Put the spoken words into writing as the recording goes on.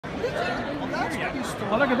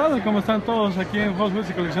Hola, ¿qué tal? ¿Cómo están todos aquí en Juegos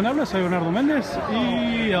y Coleccionables? Soy Leonardo Méndez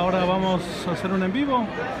y ahora vamos a hacer un en vivo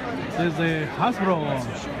desde Hasbro.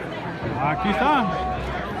 Aquí está.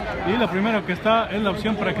 Y lo primero que está es la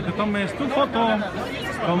opción para que te tomes tu foto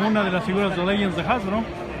como una de las figuras de Legends de Hasbro.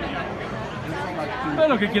 Pero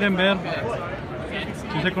lo que quieren ver,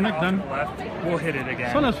 si se conectan,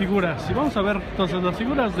 son las figuras. Y vamos a ver entonces las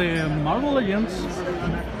figuras de Marvel Legends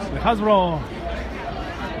de Hasbro.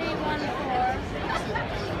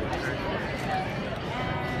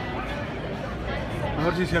 A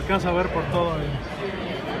ver si se alcanza a ver por todo.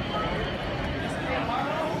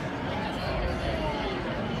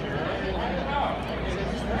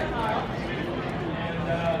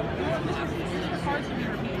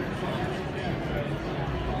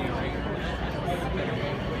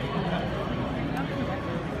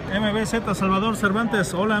 MBZ Salvador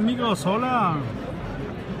Cervantes, hola amigos, hola.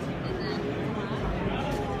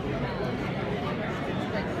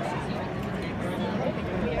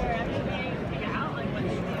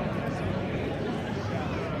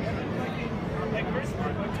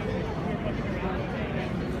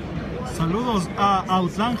 Saludos a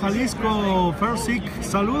Autlán, Jalisco, Fersic,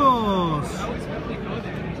 saludos.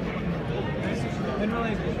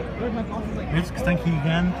 Estos que están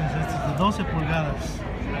gigantes, estos de 12 pulgadas.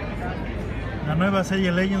 La nueva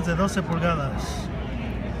serie Legends de 12 pulgadas.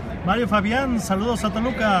 Mario Fabián, saludos a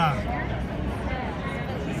Toluca.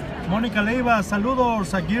 Mónica Leiva,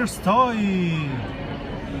 saludos a Gears Toy.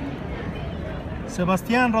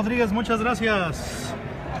 Sebastián Rodríguez, muchas gracias.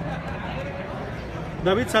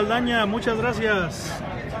 David Saldaña, muchas gracias.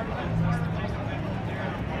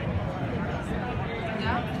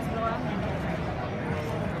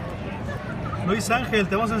 Luis Ángel,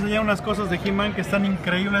 te vamos a enseñar unas cosas de He-Man que están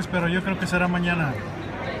increíbles, pero yo creo que será mañana.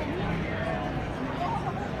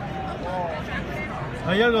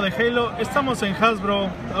 Hay algo de Halo. Estamos en Hasbro.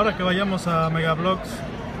 Ahora que vayamos a Megablox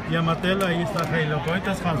y a Mattel, ahí está Halo. Pero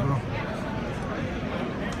ahorita es Hasbro.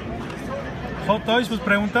 Hot Toys, pues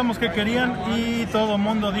preguntamos qué querían y todo el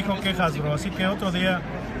mundo dijo que Hasbro. Así que otro día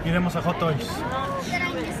iremos a Hot Toys.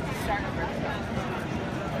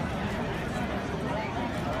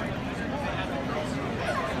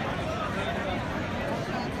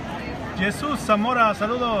 Jesús Zamora,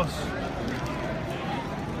 saludos.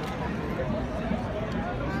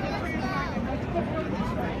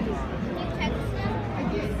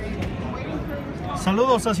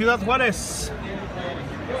 Saludos a Ciudad Juárez.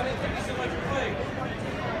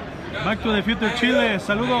 Back to the Future Chile,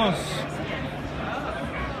 saludos.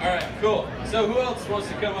 All right, cool. So who else wants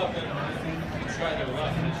to come up and try their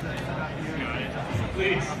luck?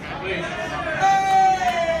 Please, please. Hey!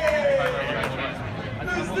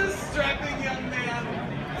 Who's this strapping young man?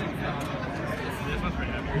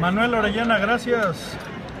 Manuel Orellana, gracias.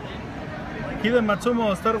 Hiden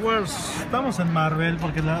Matsumo, Star Wars. Estamos en Marvel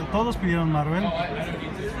porque todos pidieron Marvel.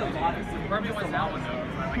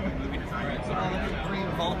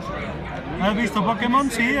 ¿Has visto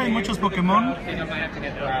Pokémon? Sí, hay muchos Pokémon.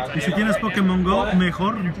 Y si tienes Pokémon Go,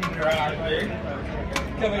 mejor.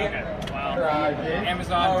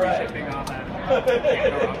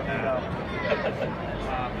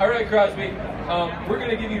 All right, Crosby. We're going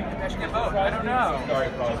to give you. I don't know. Sorry,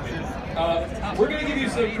 Crosby. We're going to give you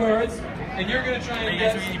some cards, and you're going to try and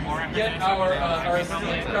get our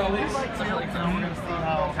assistant colleagues. We're going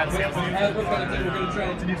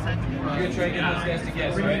to try and get those guys to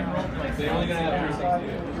guess, right? So you're only going to have 3 things to do.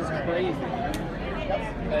 This is crazy.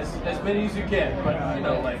 As many as you can, but you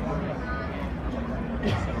know, like.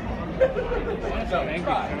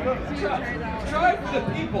 Try for the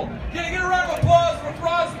people. Can I get a round of applause for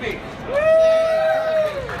Crosby?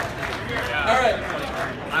 All right.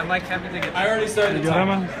 I'm like happy to get. I already started the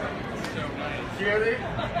time. Jerry,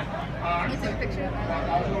 Can you take a picture of that?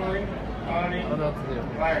 Bonnie,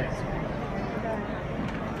 Fires.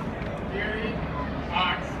 Jerry,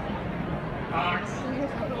 Ox, Ox,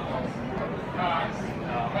 Ox,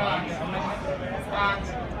 Ox, Ox,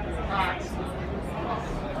 Ox,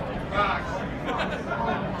 Ox.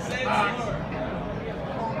 Say it Ox.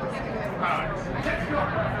 slower. Ox.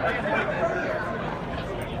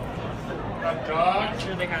 A dog. I'm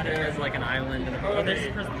sure they had it as like an island. And oh, there's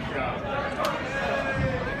a person.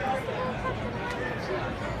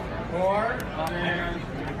 4 and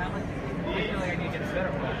I feel like I need to get a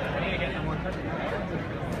better one. I need to get them 100.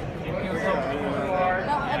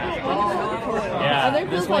 Yeah, other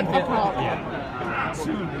feels like a problem.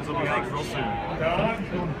 Soon, this will be like real soon. dog.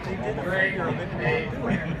 Greg,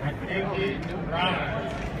 Iggy, Rana.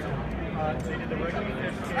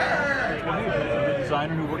 The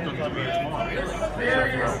designer who worked on the Juguetes mom.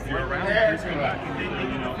 If you're around, please come back.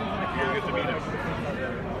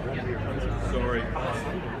 Sorry.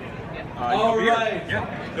 All right. Yeah,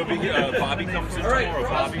 there'll be Bobby comes in tomorrow.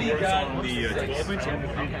 Bobby works on the 12-inch and the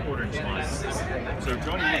 3/4-inch line. So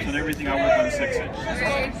Tony works on everything. I work on the 6-inch.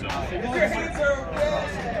 So.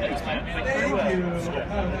 Thanks, man.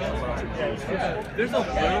 There's a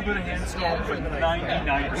little bit of hand sculpt, but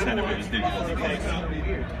 99% of it is digital.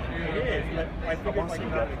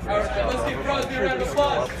 Let's give Crosby a round of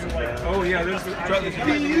applause. Oh yeah, there's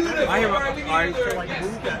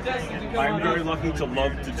I'm very lucky to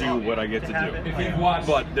love to do what I get to do.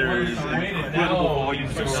 But there is incredible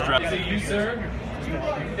volumes of stress. Is it you, sir?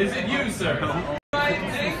 Is it you, sir? No,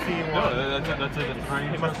 that's a very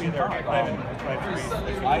interesting topic.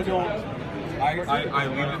 I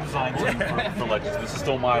leave the design team for Legends. This is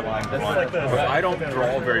still my line of run. But I don't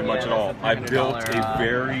draw very much at all. I've built a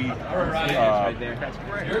very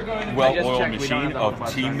well-oiled machine of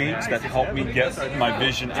teammates that help me get my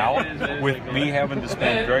vision out with me having to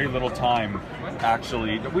spend very little time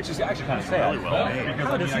actually, which is actually kind of sad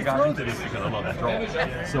because I got into this because I love to draw.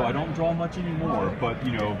 So I don't draw much anymore, but I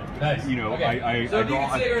draw.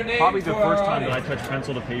 Probably the first time that I touch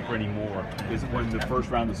pencil to paper anymore is when the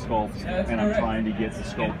first round of sculpts, and I'm trying to get the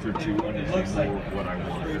sculptor to understand more of what I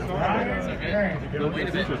want. Wait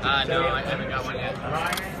a bit. No, I haven't got one yet.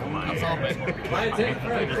 I'll solve it.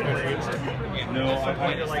 No, I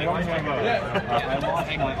don't have a. I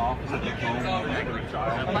lost my office at the home when I was a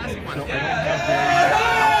child. So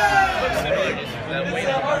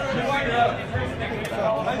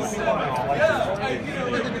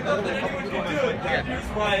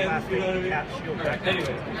I don't have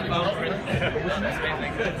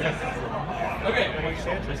Okay.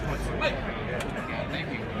 Thank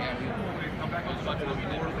you. Come back on the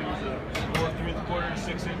 3/4,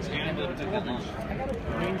 6-inch, and the lunch.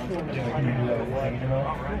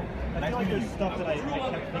 I feel like there's stuff that I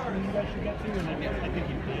kept thinking you guys should get to, and I think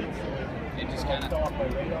you did. It just kind of. All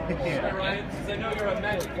right, since I know you're a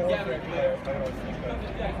Magic the Gathering player. Thank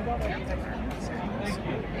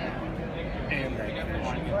you.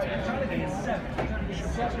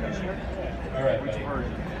 All right, buddy. We're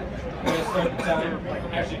going to start the time.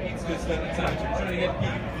 Actually, Pete's going to start the time. We're trying to get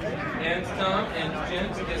Pete and Tom and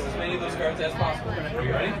Jen to get as many of those cards as possible. Are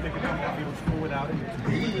you ready?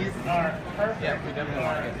 These are perfect. Yeah, we definitely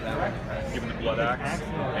want to get to that one. Give him the blood axe.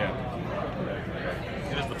 Yeah.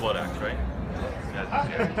 It is the blood axe, right?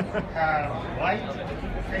 White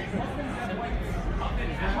faces.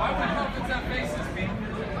 Why would help it's not faces, Pete?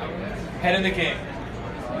 Head in the game.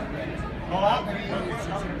 Pull out the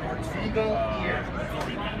eagle ear.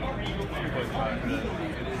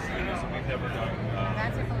 We've never done.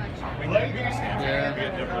 That's a collection. We can be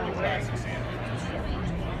a different classic sandwich.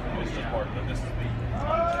 This is part of it. This is the.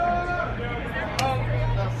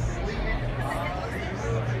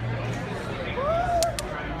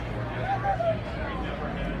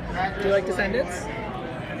 Do you like Descendants?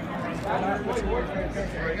 All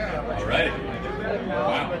right.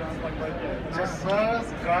 Wow. Just so's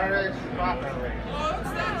garbage properly.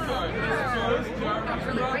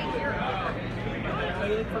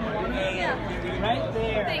 Right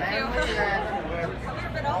there. Thank you.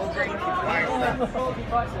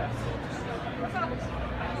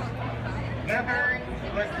 Never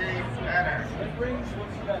would be better.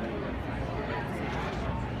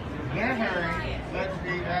 Never would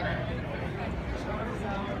be better.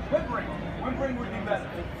 Whimpering would be better.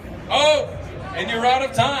 Oh, and you're out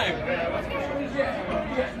of time. You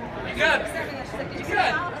got it. You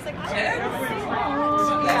got it. 10?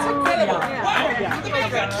 That's incredible. Wow. The man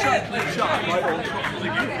got 10.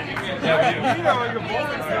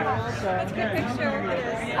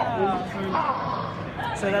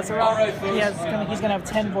 So that's around. All right, folks. He's gonna have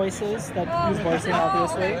 10 voices that he's voicing,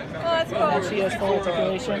 obviously. Oh, that's cool. And she has full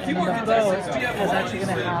articulation, and then the bow is actually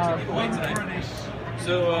gonna have.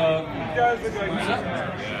 So, you guys are going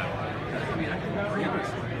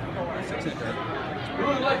who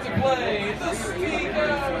would like to play the Speak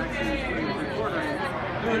Out game?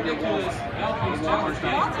 The ridiculous Alpha's Challenge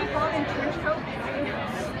game.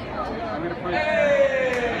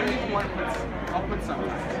 Hey! I'll put some.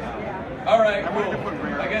 All right, cool.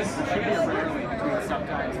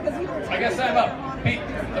 I guess I'm up. Pete,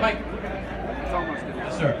 the mic. It's almost good.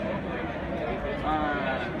 Yes, sir.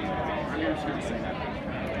 I'm going to say that.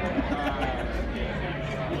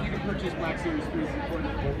 If you can purchase Black Series 3 for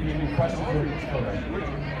Any questions for this program?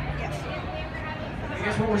 I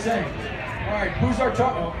guess what we're saying. All right, who's our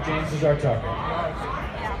talker? Oh, James is our talker.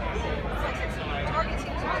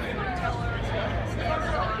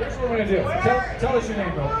 Here's what we're going to do. Tell us your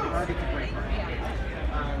name, bro.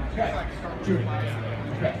 Okay. Judy.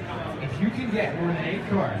 Okay. If you can get more than 8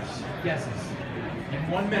 cards, guesses, in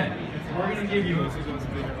 1 minute, we're going to give you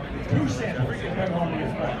 2 samples to come home with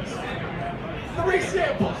your friends. 3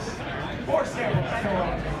 samples! 4 samples to come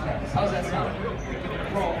home with your friends. How's that sound?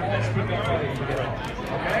 Roll, all speak up while you get home.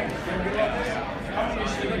 Okay? You good about this? How many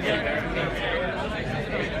should we get?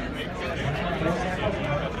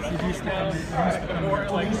 The more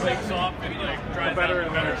it like takes off and like dries out, the better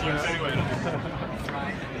it looks anyway.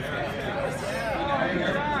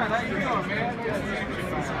 How you doing, man?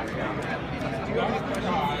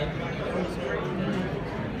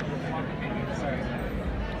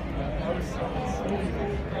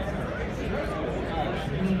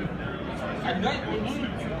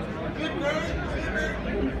 Good bird.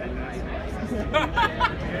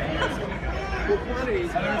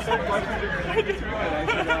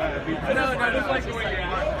 No, I just like the way you're at.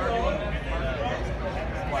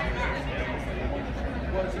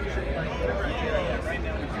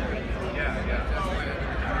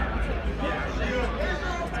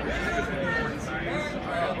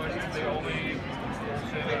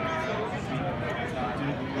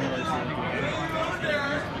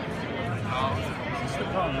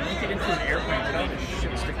 When you get into an airplane, all this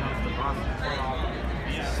shit sticking off the bottom.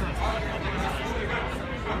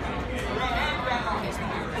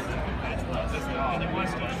 And he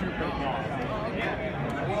wants to troop it along.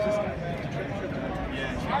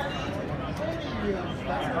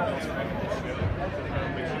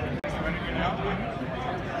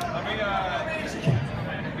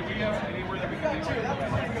 Do we have anywhere that we can do? That was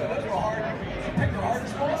pretty good. Those were hard. Pick the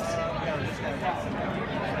hardest ones.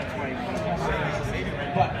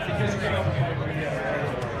 But because you're going to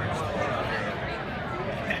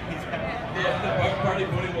the party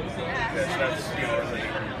voting will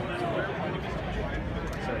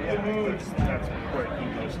That's where he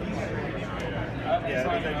goes to.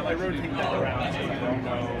 Yeah, I rotate that around so you don't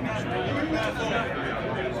know.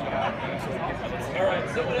 all right,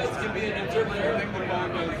 someone else can be an interpreter.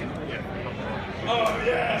 Oh,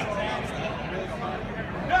 yeah.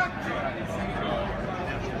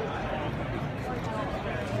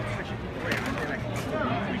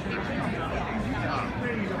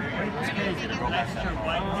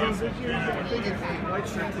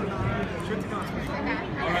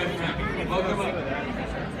 All right, welcome up.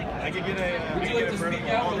 I could get a. Would you like to speak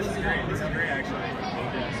out or listen? This is great, actually.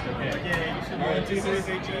 Okay, you should All right, this is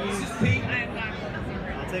Pete.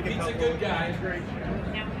 I'll take a Pete's couple. a good guy. All right.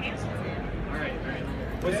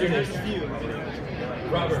 What's your name?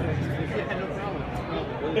 Robert. Yeah, no problem.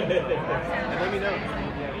 And let me know.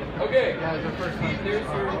 Okay. Pete, there's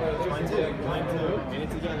your. Mine too. Mine too. Get it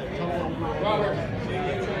together. Robert, can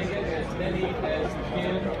you try and get as many as you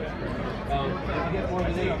can? If you get more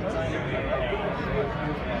than 8,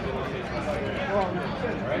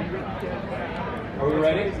 Alright? Are we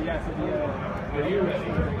ready? Are you ready?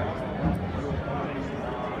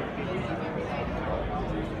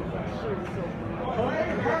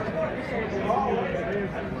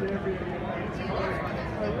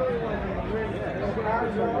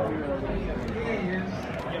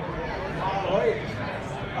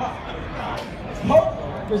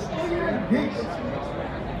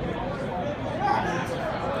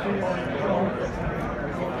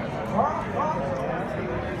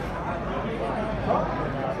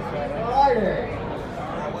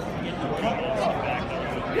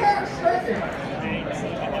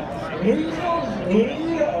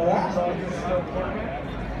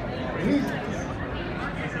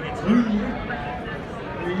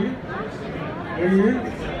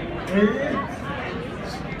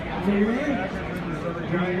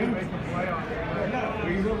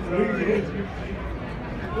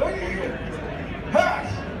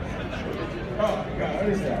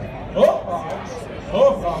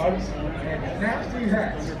 Nasty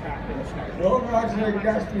hats. No dogs like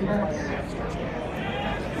nasty hats.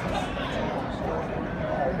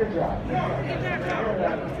 Good job.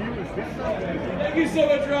 Thank you so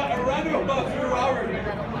much, Robert. A round of applause for Robert.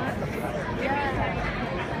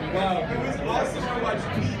 Wow, it was awesome to watch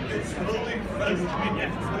Pete get slowly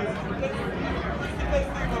frustrated. That's the best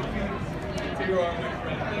thing about Pete. You are my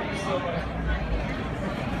friend. Thank you so much.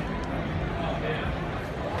 Oh, man.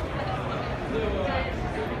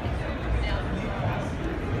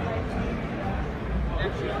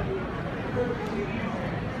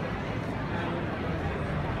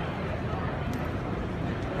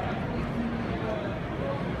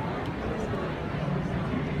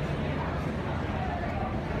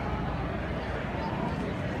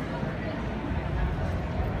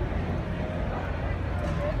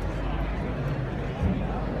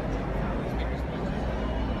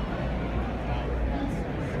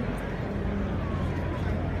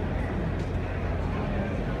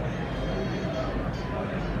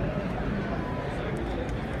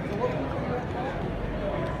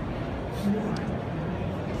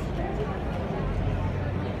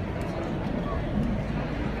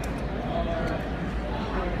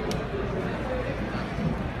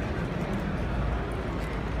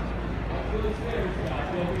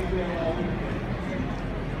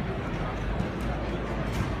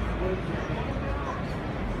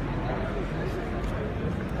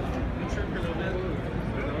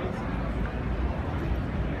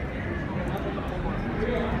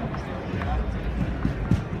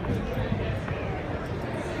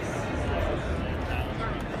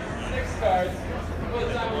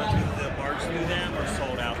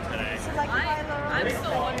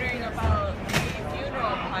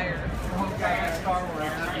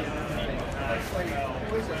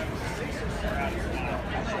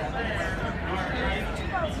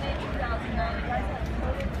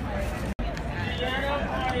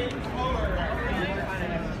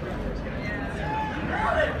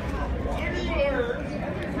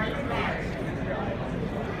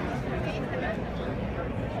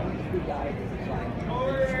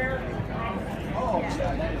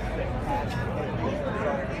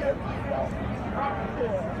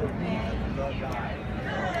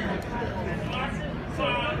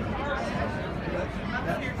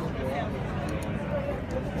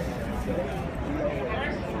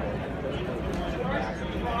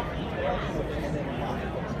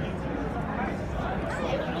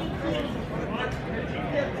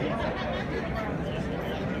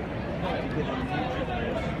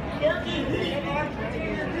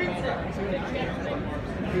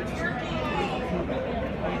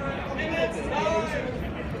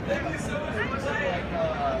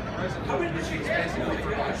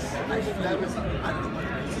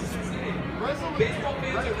 Baseball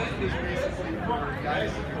fans are then basically for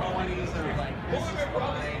guys in their 20s that are like, this is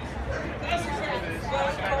fine.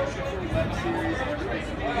 That's partially web series.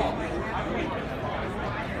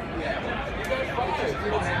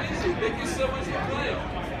 Thank you so much for playing.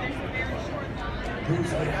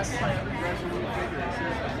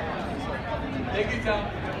 Thank you, Tom.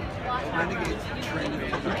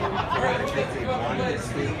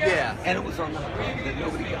 Yeah, and it was on the hub that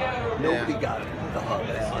nobody got. Nobody got it. The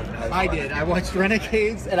hub. I did. I watched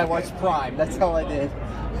Renegades and I watched Prime. That's all I did.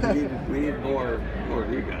 we need more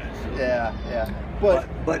of you guys. Yeah, yeah.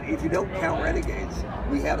 But if you don't count Renegades,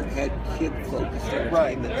 we haven't had kid-focused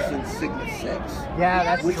entertainment since Sigma 6. Yeah,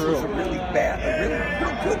 that's which true. Was a really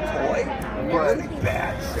real good toy, really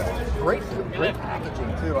bad show. Great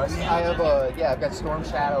packaging too. I have I've got Storm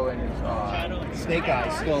Shadow and Snake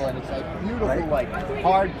Eyes still, and it's like beautiful, like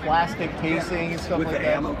hard plastic casing and stuff with like the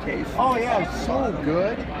that. ammo case. Oh yeah, it's so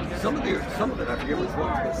good. Some of it I forget which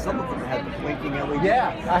ones, but some of them had the blinking LED.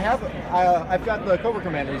 Yeah, I've got the Cobra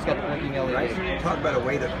Commander. He's got the blinking LED. Right. Talk about a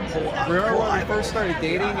way to pull out. Remember when we first started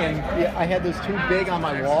dating and I had those two big on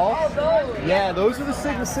my wall? Yeah, those are the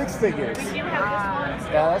Sigma 6 figures. Yeah,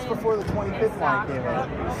 that's before the 25th line came out.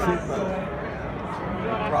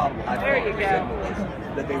 The problem I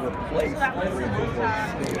thought that they replaced the original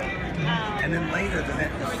state. And then later, the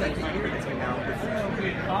second year they came out with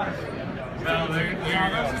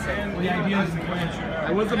the idea is the plan.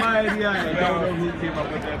 It wasn't my idea. I don't know who came up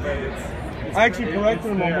with it, but I actually collected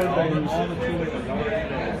them on one day. All the two.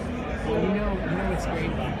 You know what's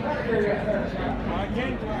great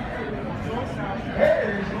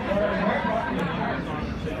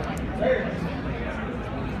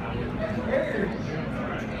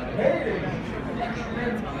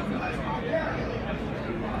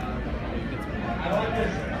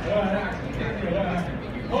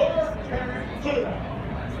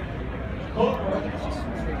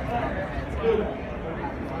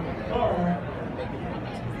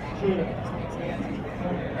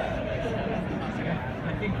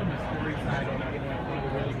I think from the story side, one of the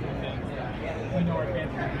really cool things, we know our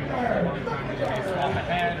fans are doing this for a long time, because they swap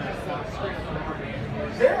ahead or swap straight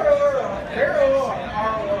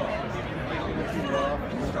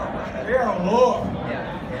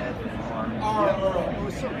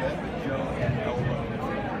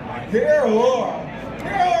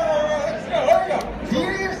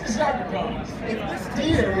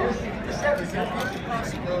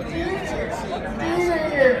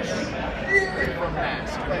from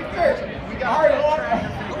Mask. Like, we got a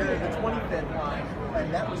figure the 25th line, and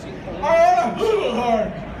that was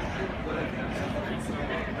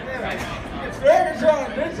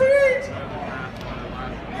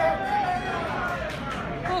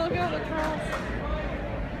Oh, look at the cross.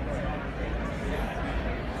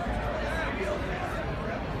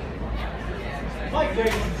 Mike,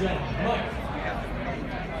 ladies and gentlemen, Mike.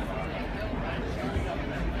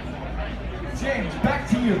 James, back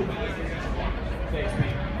to you. Thanks,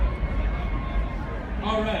 Pete.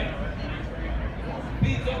 All right.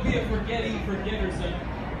 Pete, don't be a forgetter, son.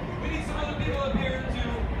 We need some other people up here to do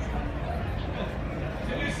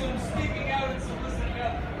some speaking out and some listening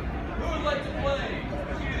up. Who would like to play?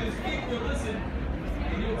 You can either speak or listen,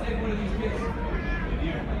 and you'll take one of these kids with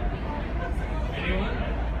you. Anyone?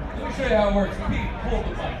 Let me show you how it works. Pete, hold the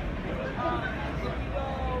mic.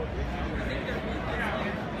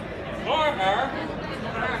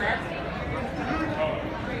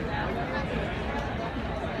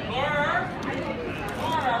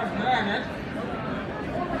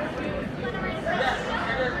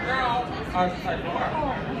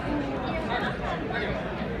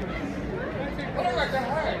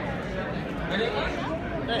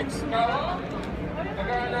 Thanks.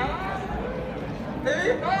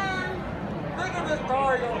 Look at this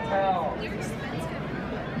story you'll tell.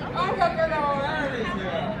 I'm not going to learn this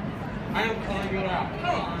here. I am calling you out.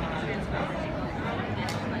 Come on.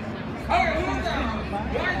 Okay, who's that?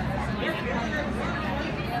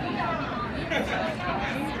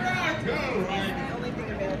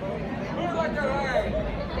 Who's like to learn?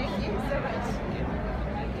 Thank you.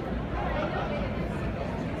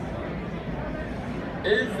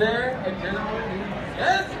 Is there a gentleman?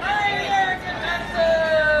 Yes, right here,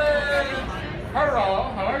 contestant! Hello,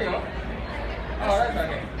 how are you? Oh, that's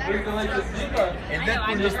okay. We can like to speak or... El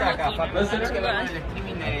Deadpool no está acá, Facu. Listen Tienes que ver el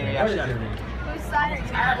streaming de ayer.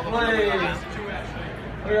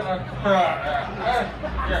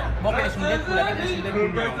 Vos querés un Deadpool, acá tenés un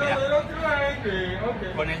Deadpool nuevo, mirá.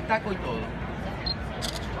 Con el taco y todo.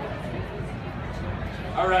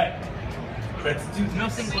 All right. Let's do No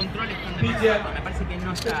se encontró el stand de Microsoft, me parece que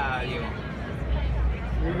no está, Diego.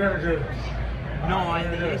 No,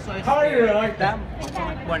 eso es...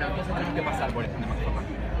 Bueno, entonces tenemos que pasar por el stand de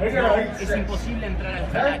Microsoft. Es imposible entrar al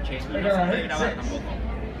H y no se puede grabar tampoco.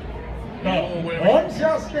 One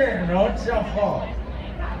shall stand, one shall fall.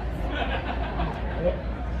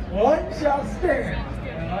 One shall stand,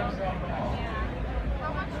 and one shall fall.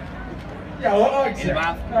 Yeah, what I El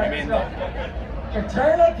buff tremendo.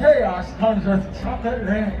 Eternal chaos comes with chocolate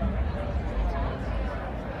rain.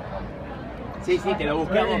 Sí, sí, te lo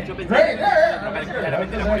busqué a vos. Yo pensé Great, que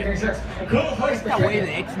claramente lo fue. Esta wave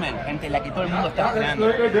de X-Men, gente, la que todo el mundo está esperando.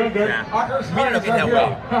 Miren lo que es la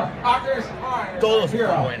wave. Todos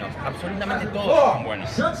son buenos, absolutamente todos son buenos.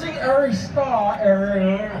 Searching every star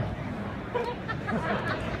area.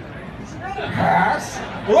 Pass.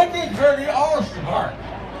 Looking for the All-Star.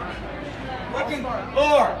 Looking for.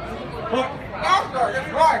 All-Star,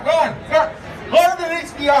 that's right, go on. Harder than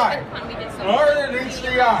HDI. Harder than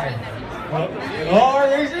HDI. Harder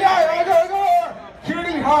than HDI, go.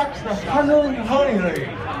 Cutie Hawks, the Puzzling Honey League.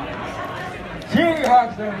 Cutie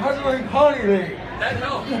Hawks, the Puzzling Honey League.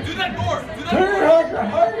 do that more. Cutie Hawks, the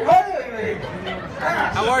Honey League.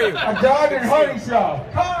 How are you? A dog and honey show.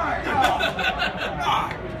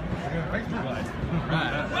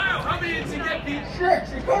 Wow, how many did you get, Pete?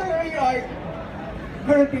 6. It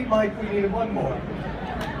couldn't be Mike. We needed one more.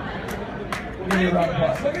 We need a round of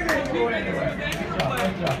applause. Look at this. Good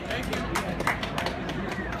job. Thank you.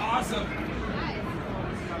 Awesome.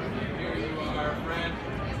 Here you are, friend.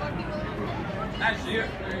 Actually, here.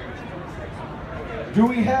 Do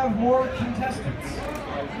we have more contestants?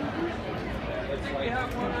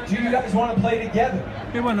 Do you guys want to play together?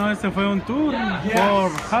 Y bueno, este fue un tour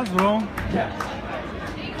por Hasbro,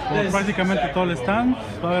 por prácticamente todo el stand.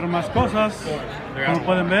 Va a haber más cosas, como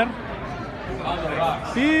pueden ver.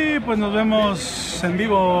 Y pues nos vemos en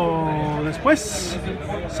vivo después.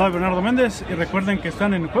 Soy Bernardo Méndez y recuerden que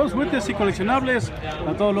están en Juegos, Juguetes y Coleccionables.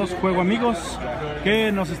 A todos los juego amigos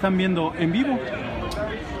que nos están viendo en vivo.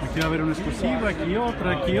 Aquí va a haber una exclusiva, aquí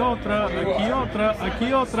otra, aquí otra, aquí otra,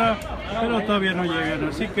 aquí otra, pero todavía no llegan,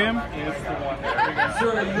 así que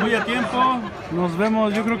muy a tiempo. Nos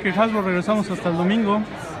vemos, yo creo que Hasbro regresamos hasta el domingo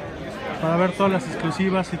para ver todas las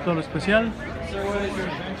exclusivas y todo lo especial.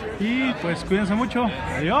 Y pues cuídense mucho,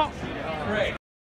 adiós.